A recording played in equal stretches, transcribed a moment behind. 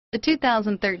The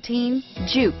 2013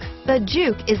 Juke. The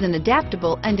Juke is an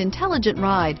adaptable and intelligent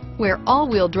ride where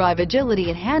all-wheel drive agility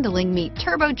and handling meet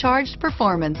turbocharged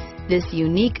performance. This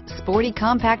unique, sporty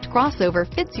compact crossover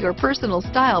fits your personal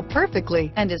style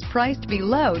perfectly and is priced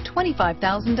below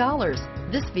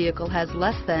 $25,000. This vehicle has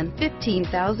less than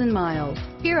 15,000 miles.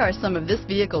 Here are some of this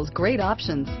vehicle's great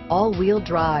options: all-wheel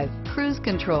drive, cruise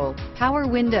control, power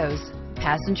windows,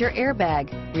 passenger airbag,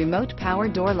 remote power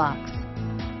door locks,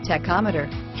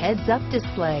 tachometer, heads-up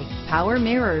display, power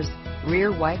mirrors,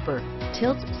 rear wiper,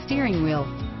 tilt steering wheel,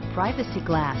 privacy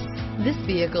glass. This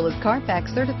vehicle is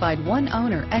Carfax certified one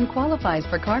owner and qualifies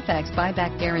for Carfax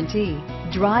buyback guarantee.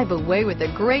 Drive away with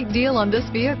a great deal on this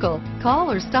vehicle.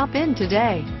 Call or stop in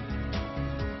today.